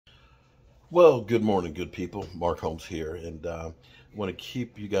Well, good morning, good people. Mark Holmes here, and I want to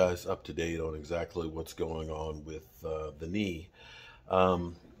keep you guys up to date on exactly what's going on with the knee.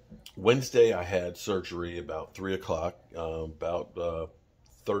 Um, Wednesday, I had surgery about 3 o'clock, about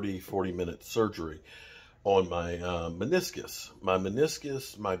 30, 40-minute surgery on my meniscus. My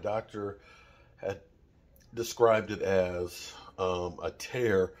meniscus, my doctor had described it as a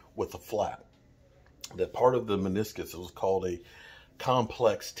tear with a flap. That part of the meniscus was called a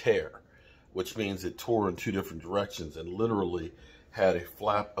complex tear, which means it tore in two different directions and literally had a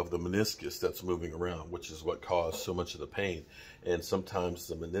flap of the meniscus that's moving around, which is what caused so much of the pain. And sometimes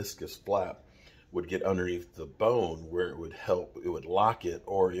the meniscus flap would get underneath the bone where it would help, it would lock it,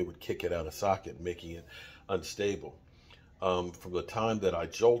 or it would kick it out of socket, making it unstable. From the time that I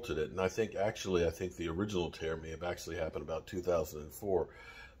jolted it, and I think the original tear may have actually happened about 2004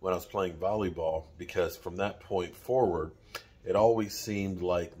 when I was playing volleyball, because from that point forward, it always seemed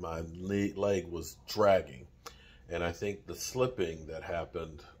like my leg was dragging. And I think the slipping that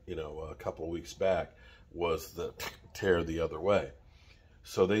happened, a couple of weeks back was the tear the other way.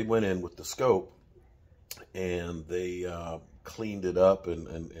 So they went in with the scope and they cleaned it up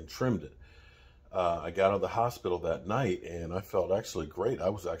and trimmed it. I got out of the hospital that night and I felt actually great. I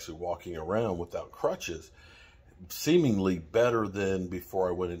was actually walking around without crutches, seemingly better than before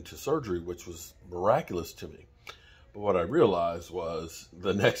I went into surgery, which was miraculous to me. But what I realized was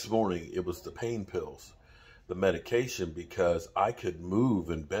the next morning it was the pain pills, the medication, because I could move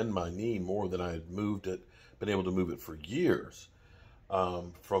and bend my knee more than I had been able to move it for years,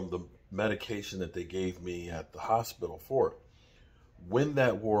 from the medication that they gave me at the hospital for it. When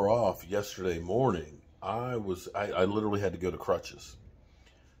that wore off yesterday morning, I literally had to go to crutches.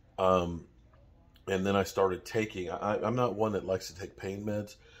 And then I started taking, I'm not one that likes to take pain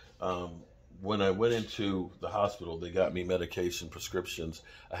meds. When I went into the hospital, they got me medication prescriptions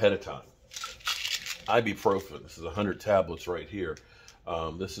ahead of time. Ibuprofen, this is 100 tablets right here.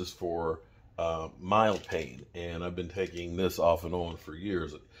 This is for mild pain, and I've been taking this off and on for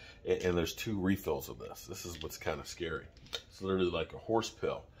years. And there's 2 refills of this. This is what's kind of scary. It's literally like a horse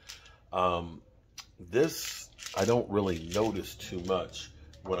pill. This, I don't really notice too much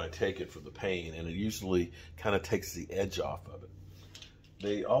when I take it for the pain, and it usually kind of takes the edge off of it.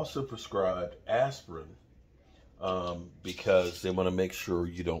 They also prescribe aspirin because they want to make sure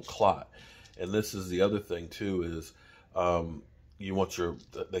you don't clot. And this is the other thing too, is you want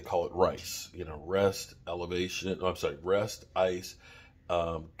they call it RICE, rest, rest, ice,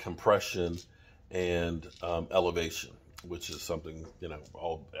 compression, and elevation, which is something,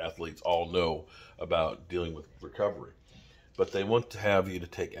 all athletes all know about dealing with recovery. But they want to have you to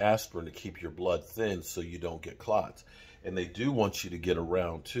take aspirin to keep your blood thin so you don't get clots. And they do want you to get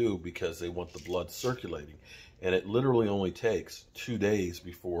around too, because they want the blood circulating. And it literally only takes 2 days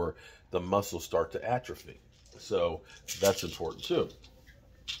before the muscles start to atrophy. So that's important too.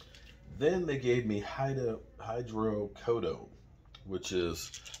 Then they gave me hydrocodone, which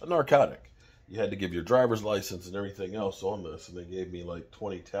is a narcotic. You had to give your driver's license and everything else on this. And they gave me like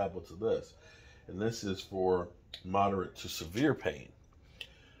 20 tablets of this. And this is for moderate to severe pain.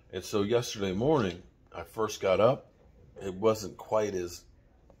 And so yesterday morning, I first got up. It wasn't quite as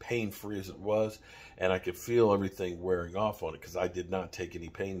pain-free as it was, and I could feel everything wearing off on it because I did not take any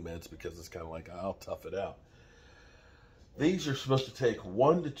pain meds, because it's kind of like, I'll tough it out. These are supposed to take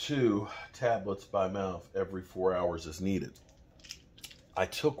 1 to 2 tablets by mouth every 4 hours as needed. I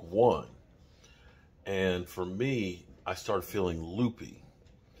took 1, and for me, I started feeling loopy.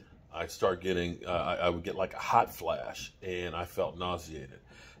 I started getting, I would get like a hot flash, and I felt nauseated.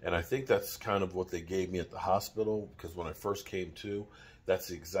 And I think that's kind of what they gave me at the hospital, because when I first came to, that's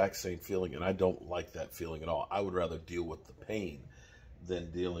the exact same feeling, and I don't like that feeling at all. I would rather deal with the pain than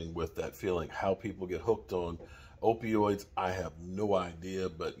dealing with that feeling. How people get hooked on opioids, I have no idea,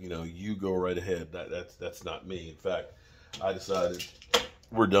 but you go right ahead. That's not me. In fact, I decided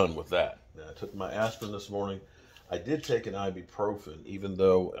we're done with that. Now, I took my aspirin this morning. I did take an ibuprofen, even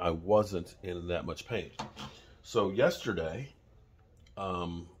though I wasn't in that much pain. So yesterday,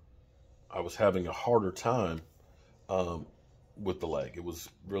 I was having a harder time with the leg. It was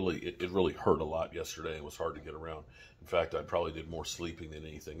really, it really hurt a lot yesterday. It was hard to get around. In fact, I probably did more sleeping than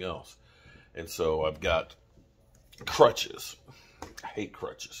anything else. And so I've got crutches. I hate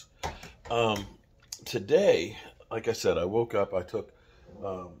crutches. Today, like I said, I woke up, I took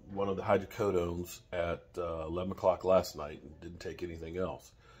one of the hydrocodones at 11 o'clock last night and didn't take anything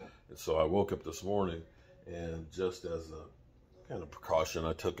else. And so I woke up this morning, and just as a kind of precaution,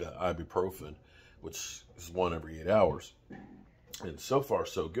 I took an ibuprofen, which is 1 every 8 hours. And so far,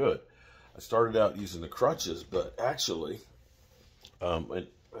 so good. I started out using the crutches, but actually, and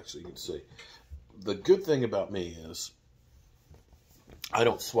Actually, you can see. The good thing about me is I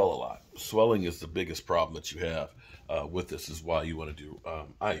don't swell a lot. Swelling is the biggest problem that you have with this, is why you want to do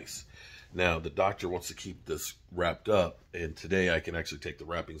ice. Now, the doctor wants to keep this wrapped up, and today I can actually take the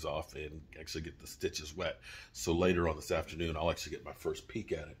wrappings off and actually get the stitches wet. So later on this afternoon, I'll actually get my first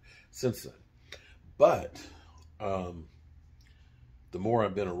peek at it since then. But the more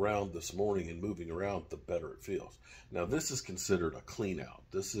I've been around this morning and moving around, the better it feels. Now, this is considered a clean out.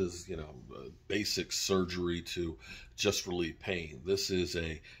 This is, you know, a basic surgery to just relieve pain. This is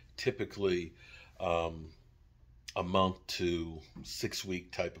a typically a month to 6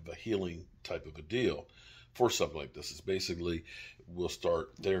 week type of a healing type of a deal for something like this. It's basically, we'll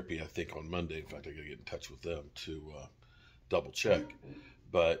start therapy, I think, on Monday. In fact, I gotta get in touch with them to double check.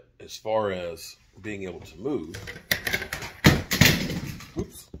 But as far as being able to move,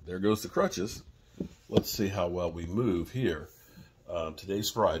 oops, there goes the crutches. Let's see how well we move here. Today's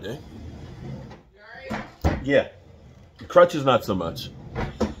Friday. You all right? Yeah. The crutches, not so much.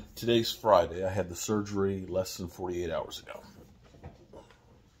 Today's Friday. I had the surgery less than 48 hours ago.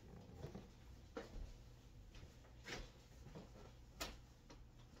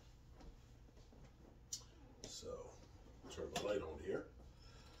 So, turn the light on here.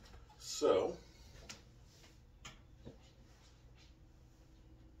 So,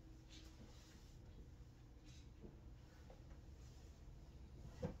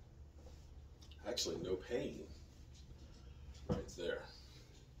 actually no pain right there.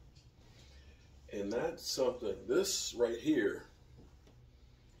 And that's something, this right here,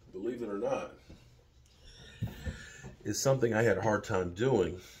 believe it or not, is something I had a hard time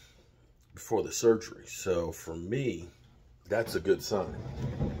doing before the surgery. So for me, that's a good sign.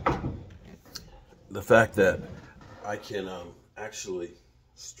 The fact that I can actually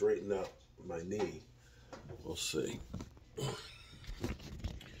straighten up my knee, we'll see,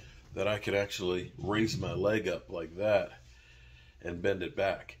 that I could actually raise my leg up like that and bend it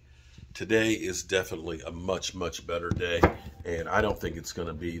back. Today is definitely a much, much better day, and I don't think it's going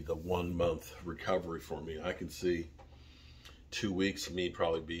to be the 1 month recovery for me. I can see 2 weeks of me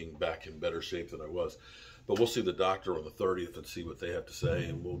probably being back in better shape than I was. But we'll see the doctor on the 30th and see what they have to say,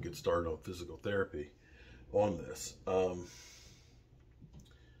 and we'll get started on physical therapy on this.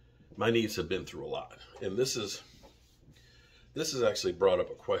 My knees have been through a lot, and this has actually brought up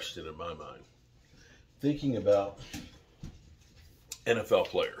a question in my mind. Thinking about NFL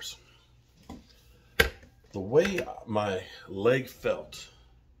players. The way my leg felt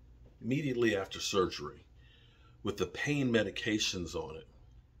immediately after surgery with the pain medications on it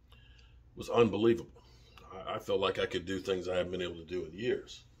was unbelievable. I felt like I could do things I haven't been able to do in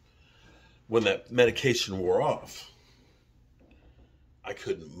years. When that medication wore off, I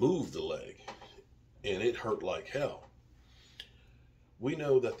couldn't move the leg, and it hurt like hell. We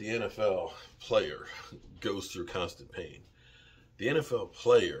know that the NFL player goes through constant pain. The NFL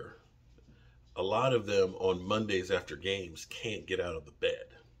player, a lot of them on Mondays after games can't get out of the bed.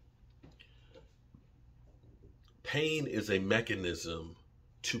 Pain is a mechanism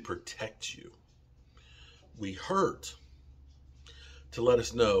to protect you. We hurt to let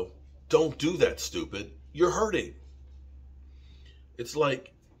us know, don't do that, stupid. You're hurting. It's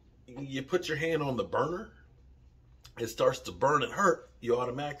like you put your hand on the burner, it starts to burn and hurt, you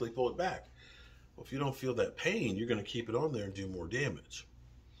automatically pull it back. Well, if you don't feel that pain, you're going to keep it on there and do more damage.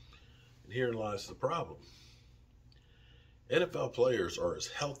 And herein lies the problem. NFL players are as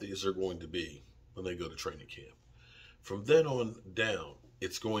healthy as they're going to be when they go to training camp. From then on down,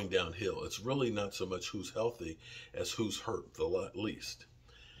 it's going downhill. It's really not so much who's healthy as who's hurt the least.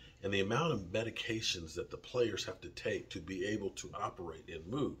 And the amount of medications that the players have to take to be able to operate and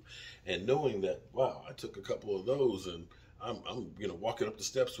move. And knowing that, wow, I took a couple of those and I'm walking up the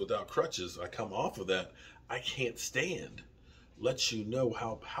steps without crutches. I come off of that, I can't stand. Lets you know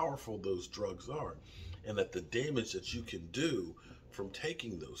how powerful those drugs are, and that the damage that you can do from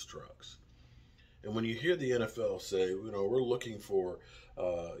taking those drugs. And when you hear the NFL say, we're looking for,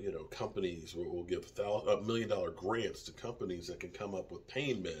 companies where we'll give $1 million grants to companies that can come up with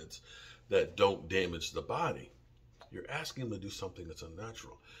pain meds that don't damage the body, you're asking them to do something that's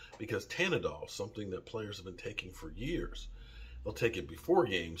unnatural. Because Tanadol, something that players have been taking for years, they'll take it before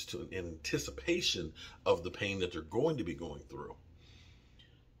games in anticipation of the pain that they're going to be going through.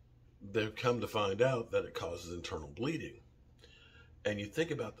 They've come to find out that it causes internal bleeding. And you think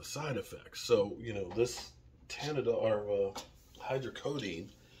about the side effects. So, this Tanadol or hydrocodone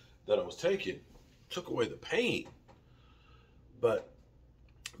that I was taking took away the pain, but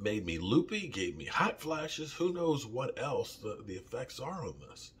made me loopy, gave me hot flashes. Who knows what else the effects are on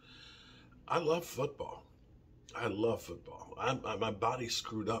this. I love football. I love football. My body's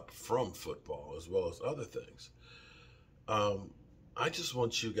screwed up from football as well as other things. Um, I just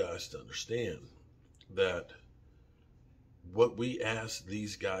want you guys to understand that what we ask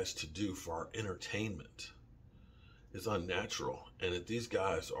these guys to do for our entertainment is unnatural, and that these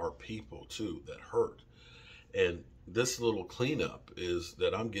guys are people too that hurt. And this little cleanup is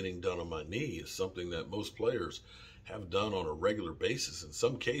that I'm getting done on my knee is something that most players have done on a regular basis. In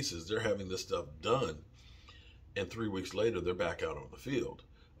some cases, they're having this stuff done, and 3 weeks later, they're back out on the field,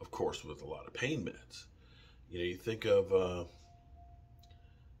 of course, with a lot of pain meds. You know, you think of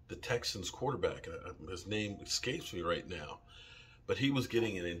the Texans quarterback, his name escapes me right now, but he was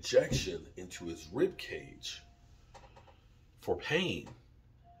getting an injection into his rib cage for pain,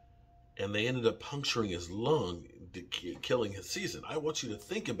 and they ended up puncturing his lung, killing his season. I want you to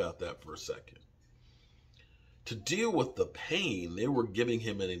think about that for a second. To deal with the pain, they were giving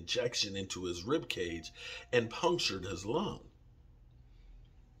him an injection into his rib cage and punctured his lung.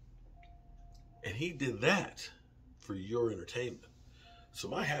 And he did that for your entertainment. So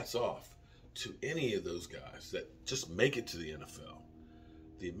my hat's off to any of those guys that just make it to the NFL.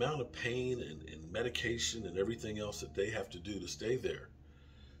 The amount of pain and medication and everything else that they have to do to stay there,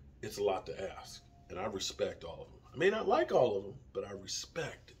 it's a lot to ask. And I respect all of them. I may not like all of them, but I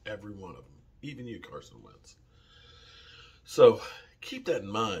respect every one of them. Even you, Carson Wentz. So keep that in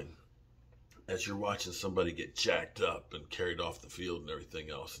mind as you're watching somebody get jacked up and carried off the field and everything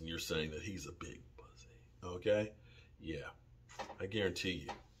else, and you're saying that he's a big pussy. Okay? Yeah. I guarantee you,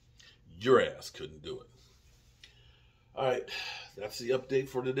 your ass couldn't do it. All right. That's the update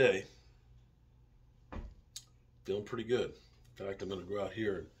for today. Feeling pretty good. In fact, I'm going to go out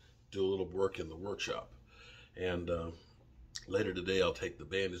here and do a little work in the workshop. And later today, I'll take the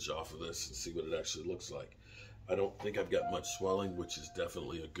bandage off of this and see what it actually looks like. I don't think I've got much swelling, which is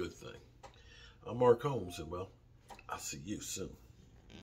definitely a good thing. I'm Mark Holmes, and well, I'll see you soon.